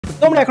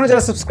তোমরা এখনো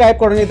যারা সাবস্ক্রাইব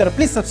করোনি তারা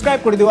প্লিজ সাবস্ক্রাইব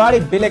করে দিও আর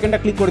এই বেল আইকনটা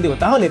ক্লিক করে দিও,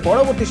 তাহলে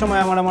পরবর্তী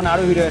সময় আমার এমন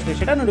আরো ভিডিও আসলে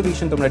সেটা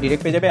নোটিফিকেশন তোমরা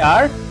ডাইরেক্ট পেয়ে যাবে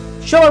আর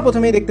সবার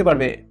প্রথমেই দেখতে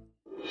পারবে।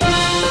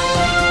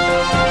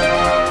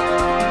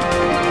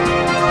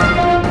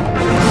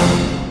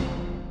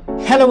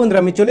 হ্যালো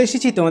বন্ধুরা, আমি চলে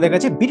এসেছি তোমাদের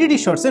কাছে বিটিটি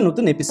শর্টসের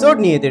নতুন এপিসোড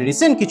নিয়ে। এদের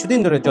রিসেন্ট কিছুদিন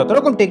ধরে যত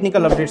রকম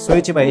টেকনিক্যাল আপডেটস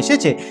হয়েছে বা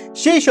এসেছে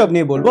সেই সব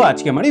নিয়ে বলবো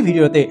আজকে আমার এই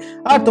ভিডিওতে।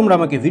 আর তোমরা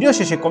আমাকে ভিডিও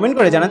শেষে কমেন্ট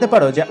করে জানাতে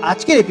পারো যে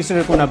আজকের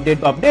এপিসোডের কোন আপডেট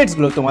বা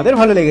আপডেটসগুলো তোমাদের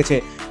ভালো লেগেছে।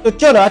 তো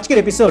চলো আজকের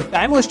এপিসোড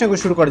টাইম ওয়েস্ট না করে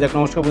শুরু করা যাক।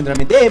 নমস্কার বন্ধুরা,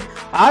 আমি দেব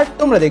আর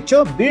তোমরা দেখছো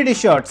BTT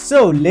shorts. So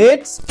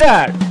let's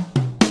start.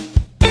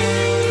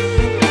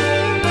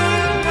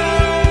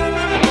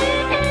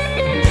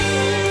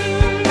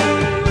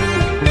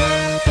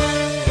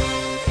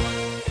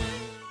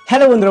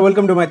 Hello বন্ধুরা,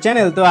 ওয়েলকাম টু মাই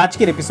চ্যানেল। তো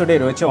আজকের এপিসোডে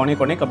রয়েছে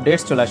অনেক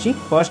আপডেটস। চলে আসি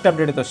ফার্স্ট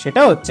আপডেটে। তো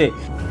সেটা হচ্ছে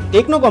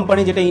টেকনো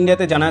কোম্পানি যেটা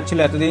ইন্ডিয়াতে জানাচ্ছিল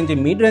এতদিন যে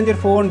মিড রেঞ্জের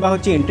ফোন বা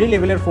হচ্ছে এন্ট্রি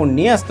লেভেলের ফোন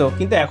নিয়ে আসতো,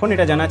 কিন্তু এখন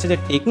এটা জানাচ্ছে যে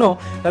টেকনো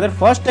তাদের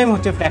ফার্স্ট টাইম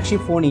হচ্ছে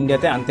ফ্ল্যাগশিপ ফোন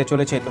ইন্ডিয়াতে আনতে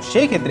চলেছে। তো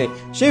সেই ক্ষেত্রে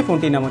সেই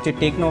ফোনটির নাম হচ্ছে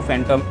টেকনো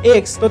ফ্যান্টম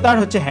এক্স। তো তার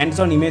হচ্ছে হ্যান্ডস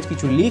অন ইমেজ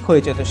কিছু লিক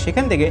হয়েছে, তো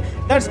সেখান থেকে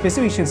তার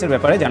স্পেসিফিকেশনসের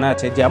ব্যাপারে জানা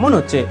আছে। যেমন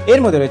হচ্ছে এর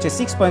মধ্যে রয়েছে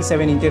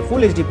 6.7 ইঞ্চের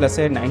ফুল এইচডি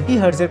প্লাসের 90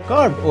 হার্টজের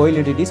কার্ভ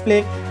ওএলইডি ডিসপ্লে,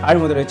 আর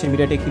মধ্যে রয়েছে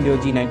মিডিয়াটেক হিলিও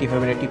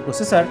G95 এর একটি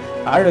প্রসেসর,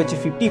 আর রয়েছে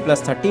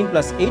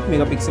 50+13+8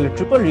 মেগাপিক্সেলের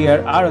ট্রিপল রিয়ার,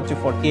 আর হচ্ছে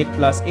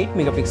 48+8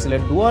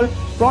 মেগাপিক্সেলের ডুয়াল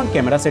ফ্রন্ট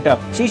ক্যামেরা সেটআপ।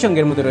 সেই সঙ্গে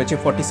এর মধ্যে রয়েছে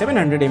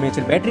 4700 mAh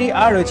এর ব্যাটারি,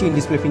 আর রয়েছে ইন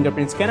ডিসপ্লে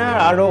ফিঙ্গারপ্রিন্ট স্ক্যানার,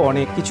 আরও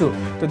অনেক কিছু।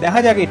 তো দেখা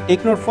যাক এই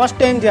টেকনোর ফার্স্ট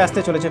টাইম যে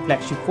আসতে চলেছে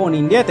ফ্ল্যাগশিপ ফোন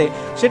ইন্ডিয়াতে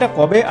সেটা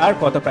কবে আর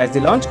কত প্রাইস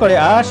দিয়ে লঞ্চ করে,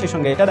 আর সেই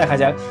সঙ্গে এটা দেখা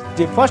যাক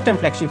যে ফার্স্ট টাইম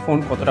ফ্ল্যাগশিপ ফোন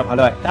কতটা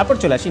ভালো হয়। তারপর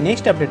চলে আসি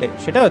নেক্সট আপডেটে।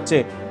 সেটা হচ্ছে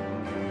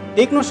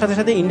টেকনোর সাথে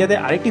সাথে ইন্ডিয়াতে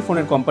আরেকটি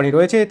ফোনের কোম্পানি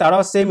রয়েছে,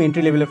 তারাও সেম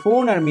এন্ট্রি লেভেলের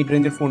ফোন আর মিড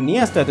রেঞ্জের ফোন নিয়ে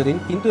আসতো এতদিন,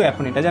 কিন্তু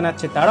এখন এটা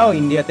জানাচ্ছে তারাও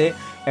ইন্ডিয়াতে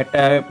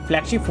একটা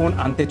ফ্ল্যাগশিপ ফোন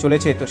আনতে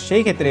চলেছে। তো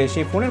সেই ক্ষেত্রে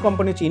সেই ফোনের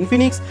কোম্পানি হচ্ছে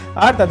ইনফিনিক্স,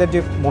 আর তাদের যে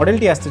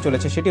মডেলটি আসতে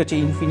চলেছে সেটি হচ্ছে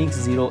ইনফিনিক্স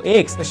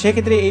 0X। তো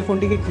সেক্ষেত্রে এই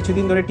ফোনটিকে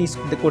কিছুদিন ধরে টিস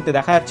করতে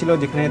দেখা যাচ্ছিল,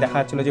 যেখানে দেখা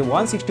যাচ্ছিল যে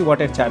 160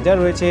 ওয়াটের চার্জার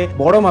রয়েছে,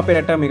 বড় মাপের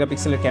একটা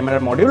মেগাপিক্সেলের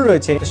ক্যামেরার মডিউল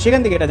রয়েছে। তো সেখান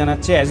থেকে এটা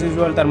জানাচ্ছে অ্যাজ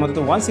ইউজুয়াল তার মধ্যে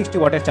তো 160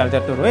 ওয়াটের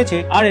চার্জার তো রয়েছে,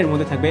 আর এর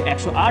মধ্যে থাকবে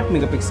 108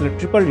 মেগাপিক্সেলের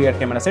ট্রিপল রিয়ার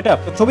ক্যামেরা সেটআপ।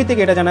 তো ছবি থেকে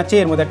এটা জানাচ্ছে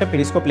এর মধ্যে একটা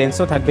পেরিস্কোপ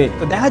লেন্সও থাকবে।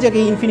 তো দেখা যাক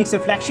এই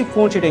ইনফিনিক্সের ফ্ল্যাগশিপ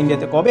ফোন সেটা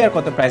ইন্ডিয়াতে কবে আর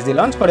কত প্রাইস দিয়ে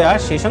লঞ্চ করে, আর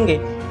সেই সঙ্গে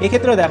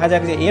এক্ষেত্রেও দেখা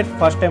যাক যে এর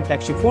ফার্স্ট টাইম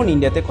ফ্ল্যাগশিপ ফোন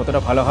ইন্ডিয়াতে কতটা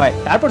ভালো হয়।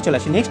 তারপর চলে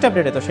আসি নেক্সট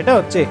আপডেটে। তো সেটা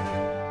হচ্ছে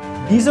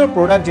ডিজোর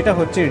প্রোডাক্ট, যেটা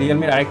হচ্ছে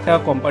রিয়েলমির আরেকটা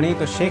কোম্পানি।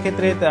 তো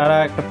সেক্ষেত্রে তারা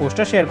একটা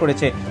পোস্টার শেয়ার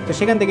করেছে, তো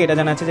সেখান থেকে এটা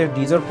জানাচ্ছে যে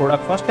ডিজোর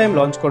প্রোডাক্ট ফার্স্ট টাইম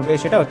লঞ্চ করবে,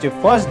 সেটা হচ্ছে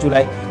 1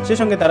 জুলাই। সেই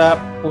সঙ্গে তারা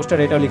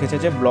পোস্টার এটাও লিখেছে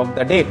যে ব্লক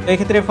দ্য ডেট। তো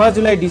এক্ষেত্রে 1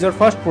 জুলাই ডিজোর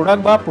ফার্স্ট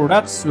প্রোডাক্ট বা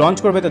প্রোডাক্টস লঞ্চ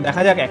করবে। তো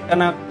দেখা যাক একটা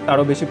না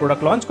তারও বেশি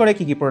প্রোডাক্ট লঞ্চ করে,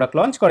 কি প্রোডাক্ট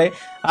লঞ্চ করে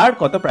আর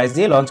কত প্রাইস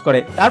দিয়ে লঞ্চ করে।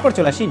 তারপর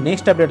চলে আসি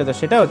নেক্সট আপডেটে। তো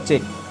সেটা হচ্ছে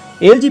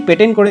এলজি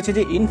পেটেন্ট করেছে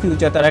যে ইন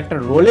ফিউচার তারা একটা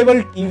রোলেবল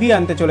টিভি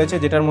আনতে চলেছে,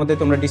 যেটার মধ্যে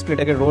তোমরা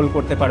ডিসপ্লেটাকে রোল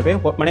করতে পারবে,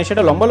 মানে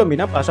সেটা লম্বালম্বি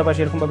না, পাশাপাশি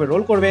এরকমভাবে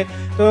রোল করবে।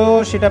 তো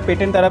সেটা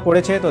পেটেন্ট তারা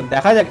করেছে। তো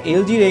দেখা যাক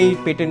এলজির এই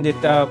পেটেন্ট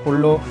যেটা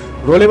করলো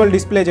রোলেবল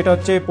ডিসপ্লে, যেটা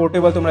হচ্ছে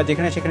পোর্টেবল, তোমরা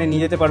যেখানে সেখানে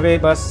নিয়ে যেতে পারবে,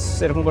 বাস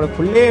এরকম করে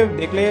খুললে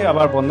দেখলে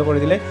আবার বন্ধ করে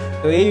দিলে।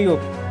 তো এই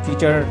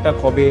ফিচারটা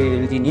কবে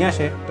এলজি নিয়ে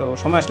আসে, তো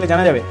সময় আসলে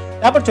জানা যাবে।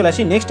 তারপর চলে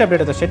আসি নেক্সট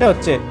আপডেটে। তো সেটা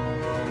হচ্ছে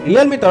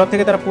রিয়েলমির তরফ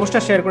থেকে তারা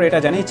পোস্টার শেয়ার করে এটা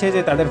জানিয়েছে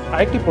যে তাদের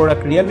আরেকটি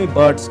প্রোডাক্ট রিয়েলমি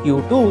বাডস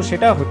Q2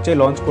 সেটা হচ্ছে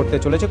লঞ্চ করতে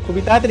চলেছে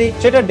খুবই তাড়াতাড়ি।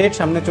 সেটা ডেট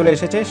সামনে চলে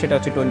এসেছে, সেটা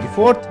হচ্ছে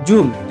 24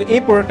 জুন। তো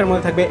এই প্রোডাক্টের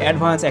মধ্যে থাকবে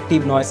advance active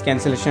noise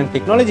cancellation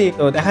technology.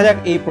 তো দেখা যাক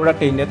এই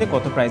প্রোডাক্টটা ইন্ডিয়াতে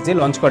কত প্রাইস দিয়ে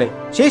লঞ্চ করে।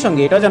 সেই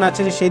সঙ্গে এটাও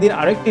জানাচ্ছে যে সেই দিন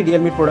আরেকটি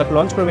রিয়েলমি প্রোডাক্ট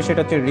লঞ্চ করবে, সেটা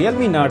হচ্ছে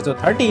রিয়েলমি নার্জো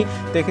 30।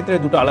 তো এক্ষেত্রে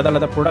দুটো আলাদা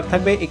আলাদা প্রোডাক্ট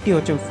থাকবে, একটি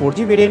হচ্ছে 4G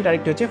ভেরিয়েন্ট আর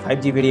একটি হচ্ছে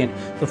 5G ভেরিয়েন্ট।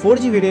 তো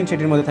 4G ভেরিয়েন্ট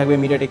সেটির মধ্যে থাকবে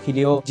মিডিয়াটেক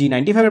হিলিও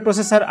G95 এর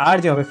প্রসেসর, আর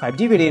যে হবে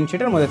 5G ভেরিয়েন্ট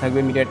সেটার মধ্যে থাকবে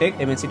মিডিয়াটেক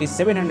Dimensity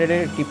 700 এর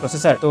একটি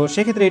প্রসেসর। তো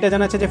সেক্ষেত্রে এটা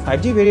জানাচ্ছে যে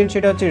 5G ভেরিয়েন্ট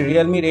সেটা হচ্ছে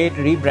রিয়েলমির 8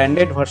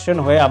 রিব্র্যান্ডেড ভার্সন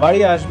হয়ে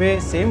আবারই আসবে,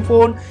 সেম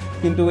ফোন,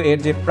 কিন্তু এর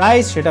যে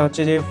প্রাইস সেটা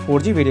হচ্ছে যে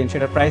 4G ভেরিয়েন্ট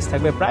সেটার প্রাইস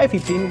থাকবে প্রায়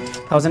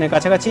 15,000 এর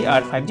কাছাকাছি,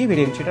 আর 5G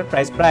ভেরিয়েন্ট সেটার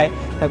প্রাইস প্রায়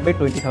থাকবে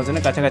 20,000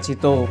 এর কাছাকাছি।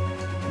 তো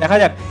দেখা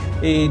যাক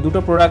এই দুটো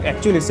প্রোডাক্ট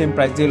অ্যাকচুয়ালি সেম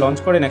প্রাইস দিয়ে লঞ্চ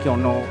করে নাকি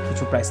অন্য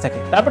কিছু প্রাইস থাকে।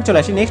 তারপর চলে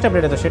আসি নেক্সট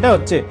আপডেটে। তো সেটা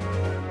হচ্ছে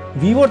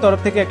ভিভোর তরফ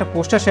থেকে একটা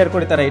পোস্টার শেয়ার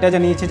করে তারা এটা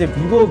জানিয়েছে যে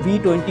ভিভো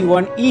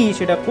V21e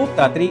সেটা খুব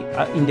তাড়াতাড়ি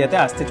ইন্ডিয়াতে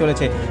আসতে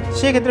চলেছে।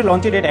 সেক্ষেত্রে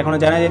লঞ্চের ডেট এখনো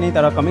জানা যায়নি,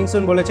 তারা কামিং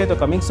সুন বলেছে। তো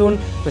কামিং সুন,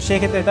 তো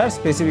সেক্ষেত্রে তার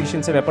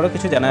স্পেসিফিকেশনসের ব্যাপারেও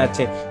কিছু জানা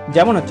যাচ্ছে।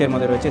 যেমন হচ্ছে এর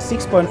মধ্যে রয়েছে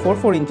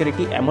 6.44 ইঞ্চের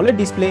একটি অ্যামোলেড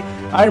ডিসপ্লে,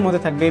 আর এর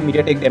মধ্যে থাকবে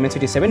মিডিয়াটেক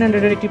Dimensity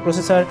 700 এর একটি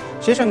প্রসেসর।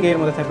 সেই সঙ্গে এর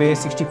মধ্যে থাকবে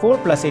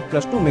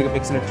 64+8+2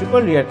 মেগাপিক্সেলের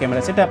ট্রিপল রিয়ার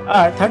ক্যামেরা সেটআপ,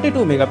 আর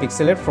 32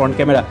 মেগাপিক্সেলের ফ্রন্ট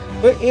ক্যামেরা।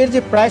 তো এর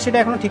যে প্রাইস সেটা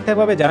এখনো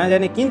ঠিকঠাকভাবে জানা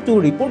যায়নি, কিন্তু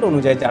রিপোর্ট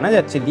অনুযায়ী জানা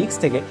যাচ্ছে লিক্স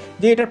থেকে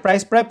যে এটার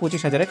প্রাইস প্রায়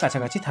 25,000 এর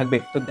কাছাকাছি থাকবে।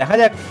 তো দেখা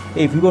যাক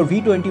এই ভিভোর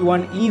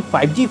V21e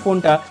 5G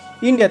ফোনটা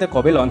ইন্ডিয়াতে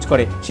কবে লঞ্চ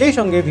করে। সেই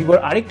সঙ্গে ভিভোর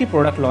আরেকটি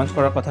প্রোডাক্ট লঞ্চ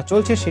করার কথা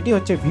চলছে, সেটি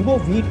হচ্ছে ভিভো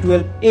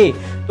V12a।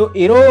 তো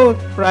এরও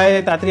প্রায়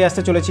তাড়াতাড়ি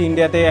আসতে চলেছে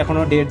ইন্ডিয়াতে,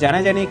 এখনও ডেট জানা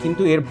যায়নি,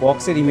 কিন্তু এর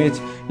বক্সের ইমেজ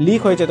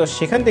লিক হয়েছে। তো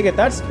সেখান থেকে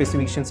তার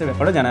স্পেসিফিকেশনসের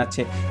ব্যাপারে জানা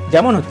যাচ্ছে।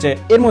 যেমন হচ্ছে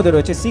এর মধ্যে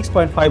রয়েছে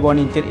 6.51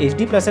 ইঞ্চের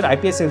HD প্লাসের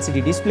IPS LCD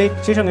ডিসপ্লে,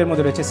 সেই সঙ্গে এর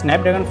মধ্যে রয়েছে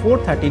স্ন্যাপড্রাগন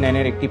 439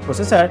 এর একটি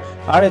প্রসেসর,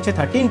 আর হচ্ছে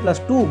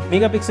 13+2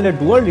 মেগাপিক্সেলের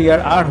ডুয়াল রিয়ার,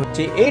 আর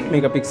হচ্ছে 8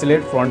 মেগাপিক্সেলের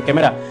ফ্রন্ট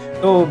ক্যামেরা।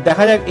 তো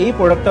দেখা যাক এই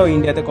প্রোডাক্টটাও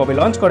ইন্ডিয়াতে কবে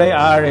লঞ্চ করে,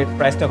 আর এর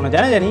প্রাইসটা এখনো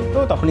জানা যায়নি, তো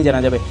তখনই জানা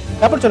যাবে।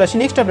 তারপর চলে আসি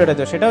নেক্সট আপডেটে,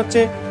 তো সেটা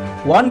হচ্ছে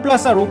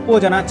OnePlus আর OPPO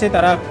জানাচ্ছে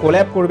তারা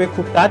কোল্যাব করবে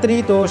খুব তাড়াতাড়ি।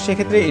 তো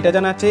সেক্ষেত্রে এটা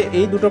জানাচ্ছে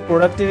এই দুটো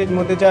প্রোডাক্টের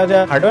মধ্যে যা যা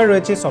হার্ডওয়্যার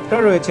রয়েছে,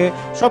 সফটওয়্যার রয়েছে,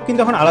 সব কিন্তু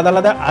এখন আলাদা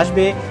আলাদা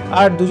আসবে,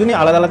 আর দুজনই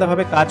আলাদা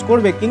আলাদাভাবে কাজ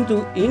করবে, কিন্তু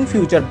ইন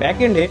ফিউচার ব্যাক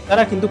এন্ডে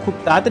তারা কিন্তু খুব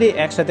তাড়াতাড়ি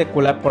একসাথে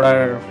কোল্যাব করার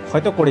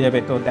হয়তো করে যাবে।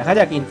 তো দেখা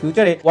যাক ইন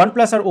ফিউচারে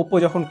OnePlus আর OPPO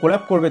যখন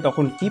কোল্যাব করবে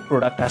তখন কি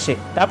প্রোডাক্ট আসে।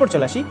 তারপর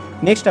চলে আসি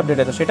নেক্সট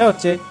আপডেটে, তো সেটা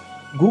হচ্ছে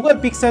গুগল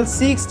পিক্সেল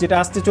 6 যেটা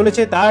আসতে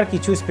চলেছে তার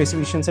কিছু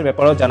স্পেসিফিকেশনসের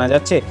ব্যাপারেও জানা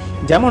যাচ্ছে।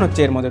 যেমন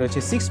হচ্ছে এর মধ্যে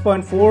রয়েছে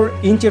 6.4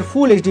 ইঞ্চের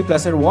ফুল এইচডি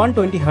প্লাসের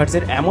 120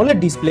 হার্টজের অ্যামোলেড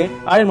ডিসপ্লে,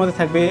 আর এর মধ্যে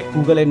থাকবে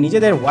গুগলের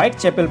নিজেদের হোয়াইট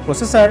চ্যাপেল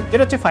প্রসেসর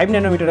যেটা হচ্ছে 5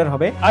 ন্যানোমিটারের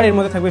হবে, আর এর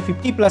মধ্যে থাকবে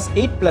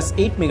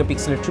 50+8+8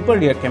 মেগাপিক্সেলের ট্রিপল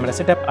রিয়ার ক্যামেরা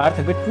সেটআপ, আর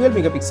থাকবে 12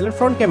 মেগাপিক্সেলের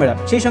ফ্রন্ট ক্যামেরা।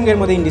 সেই সঙ্গে এর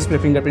মধ্যে in display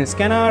fingerprint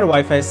scanner,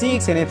 wifi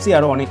 6, NFC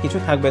আরও অনেক কিছু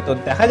থাকবে। তো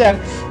দেখা যাক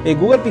এই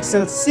গুগল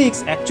পিক্সেল 6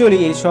 অ্যাকচুয়ালি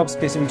এই সব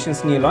স্পেসিফিকেশনস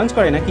নিয়ে লঞ্চ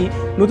করে নাকি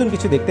নতুন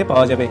কিছু দেখতে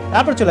পাওয়া যাবে।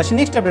 তারপর চলে আসি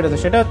নেক্সট আপডেটে, তো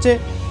সেটা হচ্ছে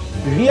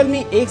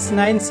Realme X9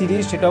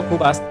 সিরিজ, সেটাও খুব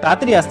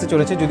তাড়াতাড়ি আসতে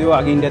চলেছে, যদিও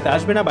আগে ইন্ডিয়াতে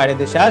আসবে না, বাইরের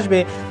দেশে আসবে।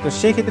 তো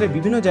সেক্ষেত্রে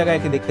বিভিন্ন জায়গায়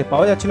একে দেখতে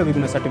পাওয়া যাচ্ছিল,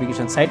 বিভিন্ন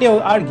সার্টিফিকেশন সাইটেও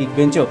আর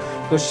গিকবেঞ্চেও।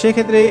 তো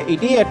সেক্ষেত্রে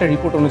এটি একটা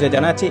রিপোর্ট অনুযায়ী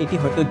জানা আছে এটি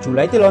হয়তো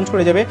জুলাইতে লঞ্চ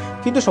করে যাবে,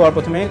 কিন্তু সবার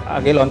প্রথমে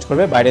আগে লঞ্চ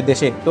করবে বাইরের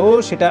দেশে। তো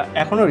সেটা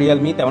এখনো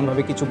রিয়েলমি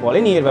তেমনভাবে কিছু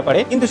বলেনি এর ব্যাপারে,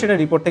 কিন্তু সেটা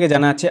রিপোর্ট থেকে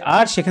জানা আছে।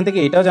 আর সেখান থেকে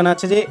এটাও জানা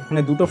আছে যে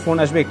এখানে দুটো ফোন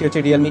আসবে, একটি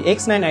হচ্ছে Realme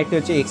X9 আর একটি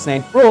হচ্ছে X9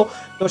 Pro।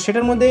 তো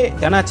সেটার মধ্যে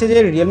জানা আছে যে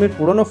রিয়েলমির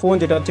পুরোনো ফোন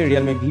যেটা হচ্ছে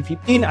Realme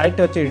V15,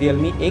 আরেকটা হচ্ছে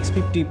Realme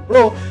X50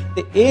 Pro,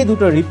 তো এই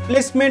দুটো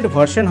রিপ্লেসমেন্ট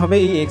ভার্সন হবে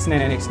এই X9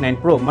 আর X9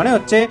 Pro। মানে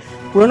হচ্ছে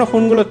পুরোনো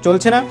ফোনগুলো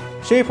চলছে না,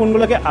 সেই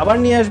ফোনগুলোকে আবার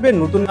নিয়ে আসবে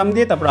নতুন নাম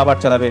দিয়ে, তারপর আবার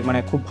চালাবে, মানে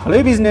খুব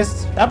ভালোই বিজনেস।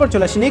 তারপর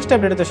চলে আসি নেক্সট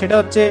আপডেটে, তো সেটা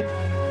হচ্ছে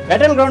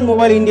ব্যাটেল গ্রাউন্ড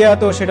মোবাইল ইন্ডিয়া।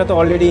 তো সেটা তো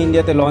অলরেডি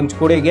ইন্ডিয়াতে লঞ্চ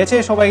করে গেছে,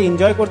 সবাই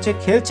এনজয় করছে,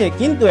 খেলছে,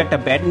 কিন্তু একটা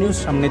ব্যাড নিউজ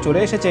সামনে চলে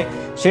এসেছে।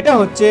 সেটা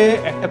হচ্ছে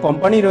একটা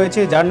কোম্পানি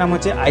রয়েছে যার নাম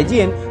হচ্ছে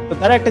IGN। তো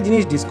তারা একটা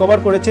জিনিস ডিসকভার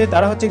করেছে,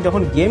 তারা হচ্ছে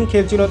যখন গেম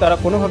খেলছিল তারা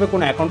কোনোভাবে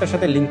কোনো অ্যাকাউন্টের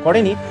সাথে লিঙ্ক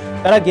করেনি।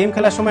 তারা গেম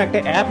খেলার সময় একটা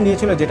অ্যাপ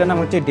নিয়েছিল যেটার নাম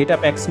হচ্ছে ডেটা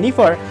প্যাক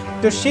স্নিফার।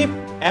 তো সেই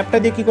অ্যাপটা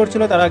দিয়ে কী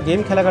করছিল, তারা গেম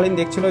খেলাকালীন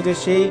দেখছিল যে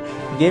সেই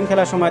গেম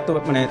খেলার সময় তো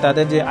মানে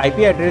তাদের যে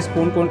আইপি অ্যাড্রেস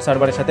কোন কোন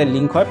সার্ভারের সাথে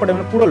লিঙ্ক হয়, পরে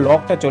মানে পুরো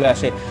লগটা চলে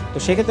আসে। তো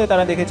সেক্ষেত্রে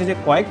তারা দেখেছে যে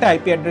কয়েকটা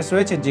আইপি অ্যাড্রেস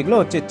রয়েছে যেগুলো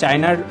হচ্ছে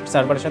চায়নার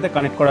সার্ভারের সাথে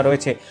কানেক্ট করা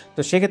রয়েছে।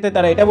 তো সেক্ষেত্রে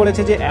তারা এটা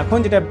বলেছে যে এখন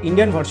যেটা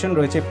ইন্ডিয়ান ভার্সন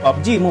রয়েছে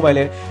পাবজি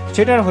মোবাইলের,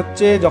 সেটার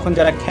হচ্ছে যখন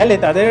যারা খেলে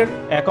তাদের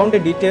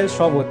অ্যাকাউন্টের ডিটেলস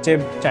সব হচ্ছে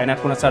চায়নার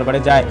কোনো সার্ভারে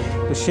যায়।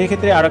 তো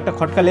সেক্ষেত্রে আরও একটা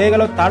খটকা লেগে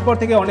গেল। তারপর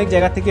থেকে অনেক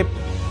জায়গা থেকে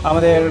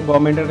আমাদের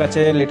গভর্নমেন্টের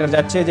কাছে লেটার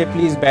যাচ্ছে যে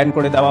প্লিজ ব্যান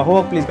করে দেওয়া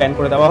হোক, প্লিজ ব্যান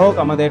করে দেওয়া হোক।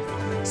 আমাদের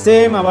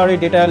সেম আবার এই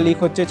ডেটা লিক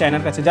হচ্ছে,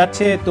 চায়নার কাছে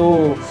যাচ্ছে। তো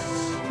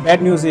ব্যাড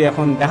নিউজই,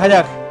 এখন দেখা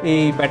যাক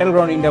এই ব্যাটেল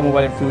গ্রাউন্ড ইন্ডিয়া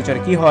মোবাইলের ফিউচার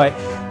কি হয়।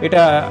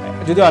 এটা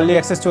যদিও আর্লি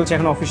অ্যাক্সেস চলছে,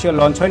 এখন অফিসিয়াল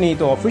লঞ্চ হয়নি,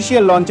 তো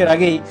অফিসিয়াল লঞ্চের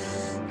আগেই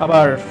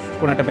আবার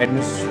কোনো একটা ব্যাড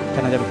নিউজ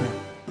জানা যাবে কিনা।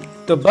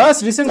 তো বাস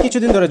রিসেন্ট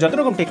কিছুদিন ধরে যত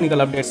রকম টেকনিক্যাল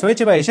আপডেটস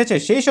হয়েছে বা এসেছে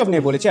সেই সব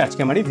নিয়ে বলেছি আজকে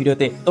আমার এই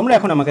ভিডিওতে। তোমরা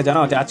এখন আমাকে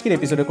জানাও যে আজকের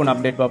এপিসোডে কোন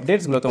আপডেট বা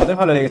আপডেটসগুলো তোমাদের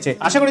ভালো লেগেছে।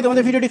 আশা করি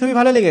তোমাদের ভিডিওটি খুবই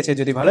ভালো লেগেছে।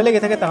 যদি ভালো লেগে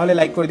থাকে তাহলে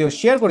লাইক করে দিও,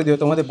 শেয়ার করে দিও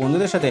তোমাদের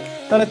বন্ধুদের সাথে,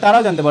 তাহলে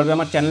তারাও জানতে পারবে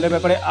আমার চ্যানেলের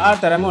ব্যাপারে, আর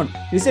তারা এমন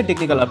রিসেন্ট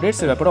টেকনিক্যাল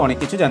আপডেটসের ব্যাপারে অনেক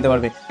কিছু জানতে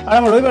পারবে। আর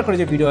আমার রবিবার করে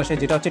যে ভিডিও আসে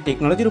যেটা হচ্ছে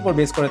টেকনোলজির উপর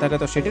বেস করে থাকে,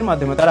 তো সেটির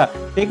মাধ্যমে তারা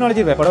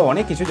টেকনোলজির ব্যাপারে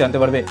অনেক কিছু জানতে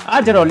পারবে।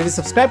 আর যারা অলরেডি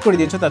সাবস্ক্রাইব করে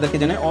দিয়েছো তাদেরকে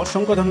জানাই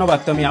অসংখ্য ধন্যবাদ।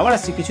 তো আমি আবার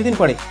আসছি কিছুদিন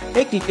পরে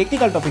একটি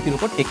টেকনিক্যাল টপিকের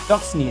উপর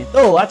টেকটক্স নিয়ে।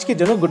 তো আজকের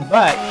জন্য গুড বাই।